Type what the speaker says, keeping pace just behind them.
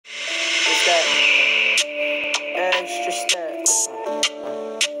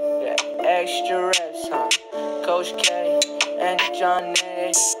Coach K and John Ned.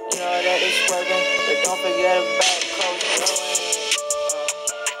 You know that it's working, but don't forget about Coach K.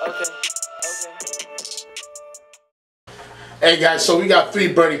 Okay. Hey guys, so we got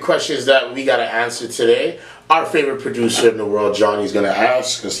 3 burning questions that we gotta answer today. Our favorite producer in the world, Johnny's gonna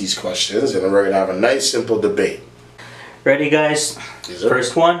ask us these questions, and then we're gonna have a nice, simple debate. Ready, guys? Yes, sir.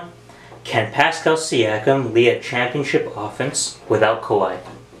 First one. Can Pascal Siakam lead a championship offense without Kawhi?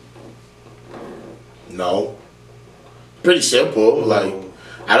 No. Pretty simple. Like,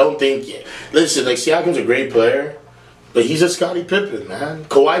 I don't think... Listen, like, Siakam's a great player, but he's a Scottie Pippen, man.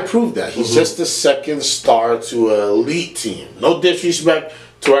 Kawhi proved that. He's just the second star to an elite team. No disrespect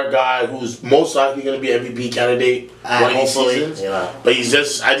to our guy who's most likely going to be MVP candidate one of these seasons. Yeah. But he's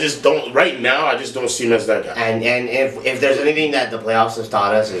just... I just don't... Right now, I just don't see him as that guy. And if there's anything that the playoffs have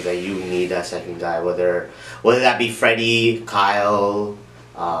taught us is that you need that second guy, whether that be Freddie, Kyle,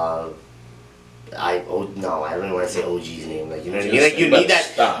 I don't even want to say OG's name. Like, you know what I mean? Like, you need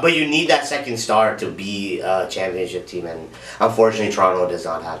that, but you need that second star to be a championship team, and unfortunately, Toronto does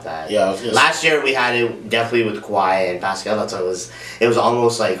not have that. Yeah. Last year we had it definitely with Kawhi and Pascal. That's why it was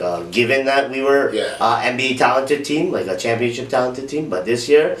almost like a given that we were NBA talented team, like a championship talented team. But this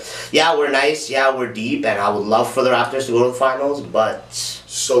year, yeah, we're nice, yeah, we're deep, and I would love for the Raptors to go to the finals. But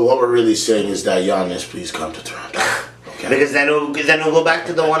so what we're really saying is that Giannis, please come to Toronto. Okay. Because then we'll go back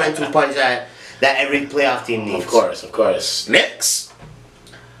to the 1 and 2 punch that every playoff team needs. Of course. Next.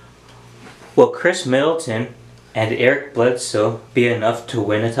 Will Chris Middleton and Eric Bledsoe be enough to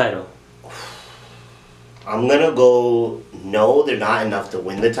win a title? I'm gonna go, no, they're not enough to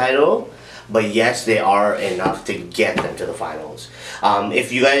win the title, but yes, they are enough to get them to the finals.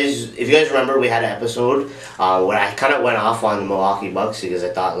 If you guys remember, we had an episode where I kind of went off on the Milwaukee Bucks because I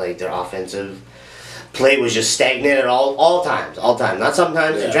thought like their offensive play was just stagnant at all times. Not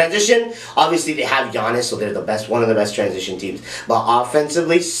sometimes. In transition, obviously they have Giannis, so they're one of the best transition teams. But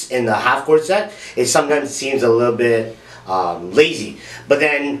offensively, in the half-court set, it sometimes seems a little bit lazy. But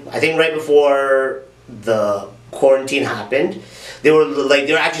then, I think right before the quarantine happened, they were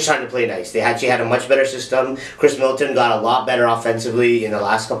actually starting to play nice. They actually had a much better system. Chris Middleton got a lot better offensively in the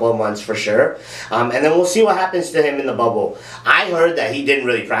last couple of months for sure. And then we'll see what happens to him in the bubble. I heard that he didn't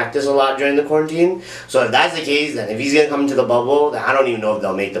really practice a lot during the quarantine. So if that's the case, then if he's going to come to the bubble, then I don't even know if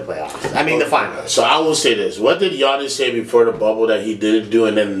they'll make the playoffs. I mean, the finals. So I will say this. What did Giannis say before the bubble that he didn't do,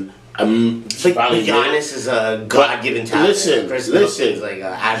 and then... Giannis is a God-given talent. Listen. Like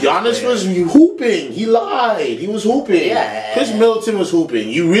Giannis was hooping. He lied. He was hooping. Yeah. Chris Middleton was hooping.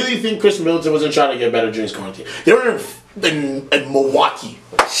 You really think Chris Middleton wasn't trying to get better during his quarantine? They were in Milwaukee.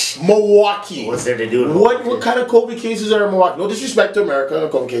 What's there to do? What kind of COVID cases are in Milwaukee? No disrespect to America,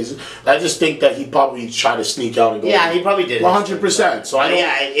 COVID cases. I just think that he probably tried to sneak out and go. Yeah, he probably did. 100%. So I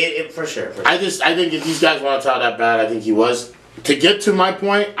don't. For sure. I think if these guys want to tell that bad, I think he was. To get to my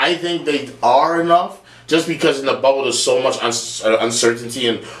point, I think they are enough just because in the bubble there's so much uncertainty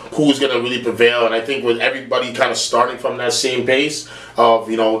and who's going to really prevail. And I think with everybody kind of starting from that same pace of,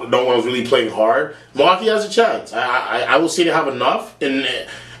 no one was really playing hard, Milwaukee has a chance. I will say they have enough. And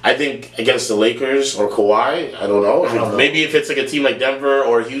I think against the Lakers or Kawhi, I don't know. Maybe if it's like a team like Denver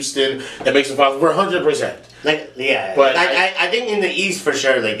or Houston that makes the finals, we're 100%. But I think in the East for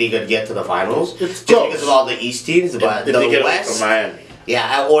sure, like they could get to the finals just close. because of all the East teams. But if the they get West, away from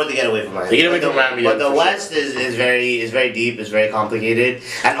Miami, or they get away from Miami. They get away from Miami, but the West is very deep, is very complicated,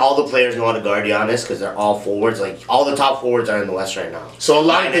 and all the players know how to guard Giannis because they're all forwards. Like all the top forwards are in the West right now. So a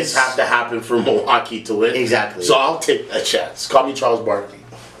lot of things have to happen for Milwaukee to win. Exactly. So I'll take a chance. Call me Charles Barkley.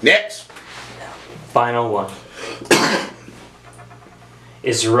 Next. Final one.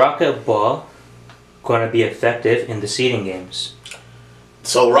 Is Rocket Ball going to be effective in the seeding games?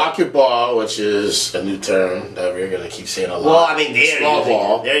 So Rocket Ball, which is a new term that we're going to keep saying a lot. Well, I mean,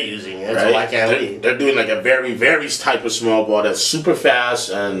 they're using it. Right? So why can't we? They're doing like a very type of small ball that's super fast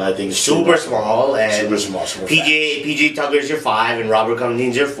and I think super small. PJ Tucker's your 5 and Robert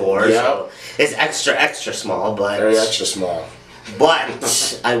Covington's your 4. Yeah. So it's extra small, but very extra small.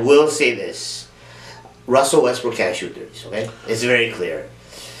 But I will say this: Russell Westbrook can't shoot threes. Okay, it's very clear.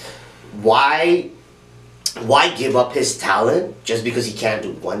 Why give up his talent just because he can't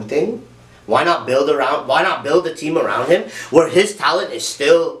do one thing? Why not build a team around him where his talent is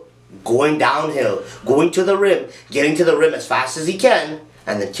still going downhill, going to the rim, getting to the rim as fast as he can,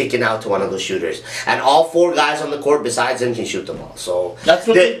 and then kicking out to one of those shooters. And all 4 guys on the court besides him can shoot the ball. So that's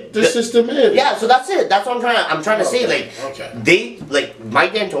what the system is. Yeah, so that's it. That's what I'm trying to say. Like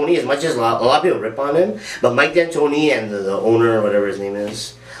Mike D'Antoni, as much as a lot of people rip on him, but Mike D'Antoni and the owner or whatever his name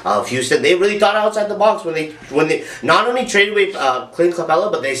is, of Houston. They really thought outside the box when they not only traded away Clint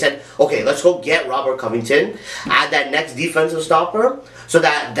Capella, but they said, okay, let's go get Robert Covington, add that next defensive stopper, so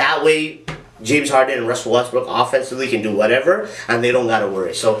that way James Harden and Russell Westbrook offensively can do whatever, and they don't gotta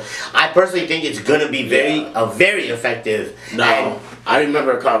worry. So I personally think it's gonna be very effective. Now, I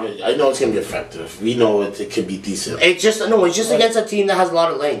remember Covington. I know it's gonna be effective. We know it could be decent. It's just against a team that has a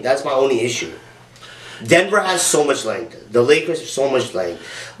lot of length. That's my only issue. Denver has so much length. The Lakers have so much length.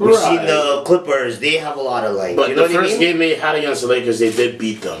 We've seen the Clippers; they have a lot of length. But you know the first game they had against the Lakers, they did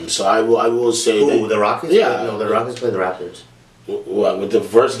beat them. So I will say. Who, the Rockets? Yeah, No, the Rockets played the Raptors. What, with the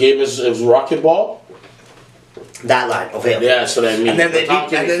first game it was Rocket Ball? That line, okay. Yeah, so that means. And then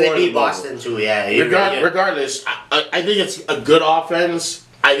they beat Boston too. Yeah. Regardless, I think it's a good offense.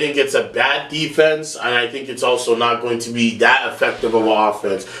 I think it's a bad defense, and I think it's also not going to be that effective of an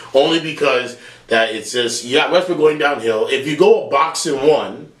offense. Only because that it's just you got Westbrook going downhill. If you go a box and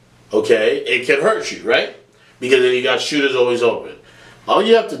one, okay, it can hurt you, right? Because then you got shooters always open. All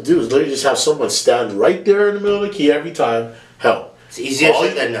you have to do is literally just have someone stand right there in the middle of the key every time. Hell, it's easier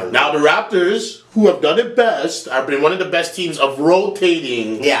said than done. Now the Raptors, who have done it best, have been one of the best teams of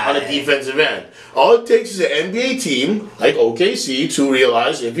rotating on a defensive end. All it takes is an NBA team like OKC to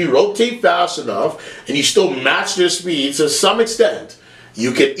realize if you rotate fast enough and you still match their speed to some extent,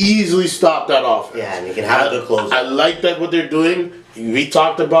 you can easily stop that offense. Yeah, and you can have a good closer. I like that what they're doing. We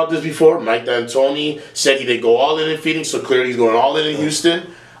talked about this before. Mike D'Antoni said he didn't go all in Phoenix, so clearly he's going all in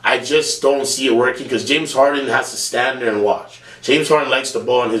Houston. I just don't see it working because James Harden has to stand there and watch. James Harden likes the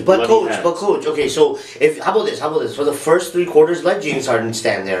ball in his bloody hands. But coach, okay, so how about this? For the first 3 quarters, let James Harden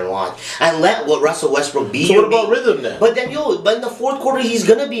stand there and watch, and let Russell Westbrook be. So what about rhythm then? But then but in the 4th quarter, he's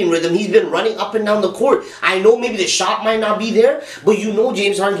gonna be in rhythm. He's been running up and down the court. I know maybe the shot might not be there, but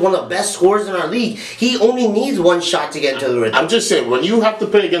James Harden's one of the best scorers in our league. He only needs one shot to get into the rhythm. I'm just saying, when you have to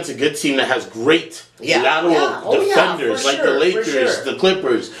play against a good team that has great lateral defenders like the Lakers, the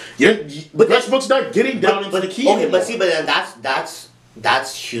Clippers, but Westbrook's not getting down into the key. Okay, but then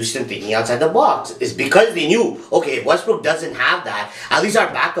that's Houston thinking outside the box. It's because they knew, okay, if Westbrook doesn't have that, at least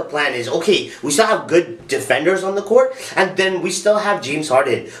our backup plan is, okay, we still have good defenders on the court, and then we still have James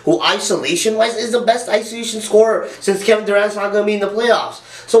Harden, who isolation-wise is the best isolation scorer since Kevin Durant's not going to be in the playoffs.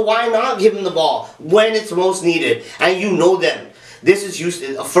 So why not give him the ball when it's most needed? And you know them. This is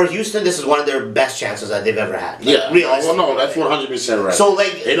Houston. For Houston, this is one of their best chances that they've ever had. Well, no, that's 100% right. So,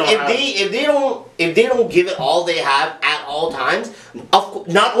 like, if they don't give it all they have at all times,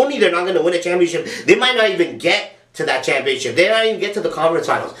 not only they're not going to win a championship, they might not even get to that championship. They might not even get to the conference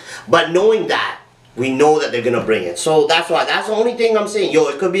finals. But knowing that, we know that they're going to bring it. So that's why. That's the only thing I'm saying.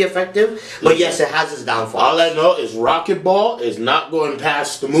 It could be effective, but yes, it has its downfall. All I know is Rocket Ball is not going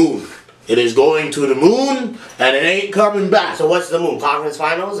past the moon. It is going to the moon, and it ain't coming back. So what's the moon? Conference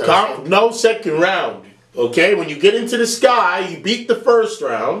finals? No, second round. Okay? When you get into the sky, you beat the first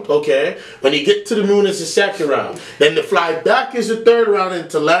round. Okay? When you get to the moon, it's the second round. Then to fly back is the third round, and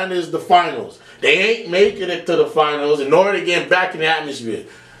to land is the finals. They ain't making it to the finals, and nor are they getting back in the atmosphere.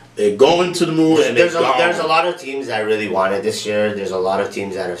 They're going to the moon, and there's a lot of teams that really want it this year. There's a lot of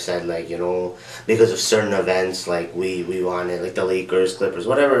teams that have said, like, because of certain events, like, we want it, like the Lakers, Clippers,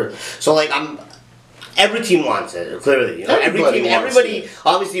 whatever. So, like, every team wants it, clearly. Everybody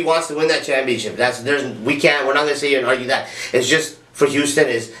obviously wants to win that championship. We're not gonna sit here and argue that. It's just for Houston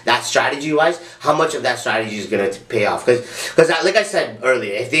is that strategy-wise, how much of that strategy is going to pay off? Because like I said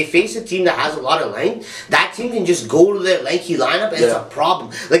earlier, if they face a team that has a lot of length, that team can just go to their lengthy lineup, and it's a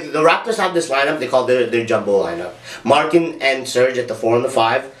problem. Like, the Raptors have this lineup they call their jumbo lineup. Markin and Serge at the 4 and the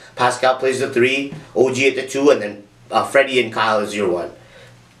 5. Pascal plays the 3. OG at the 2, and then Freddie and Kyle is your 1.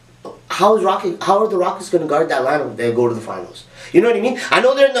 How are the Rockets going to guard that lineup if they go to the finals? You know what I mean? I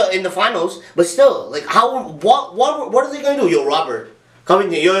know they're in the finals, but still, like, what are they going to do? Robert, come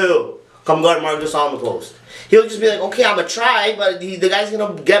in here, come guard Marc Gasol on the post. He'll just be like, okay, I'm going to try, but the guy's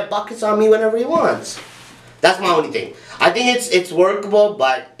going to get buckets on me whenever he wants. That's my only thing. I think it's workable,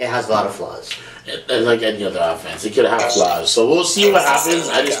 but it has a lot of flaws. Like any other offense, it could have flaws. So we'll see what happens.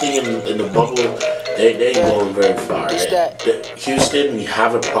 I just think in the bubble, they ain't going very far. Houston, we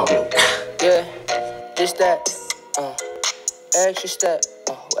have a problem. Yeah, just that. Extra step,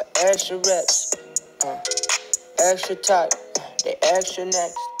 with extra reps. Extra tight, they extra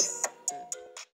next.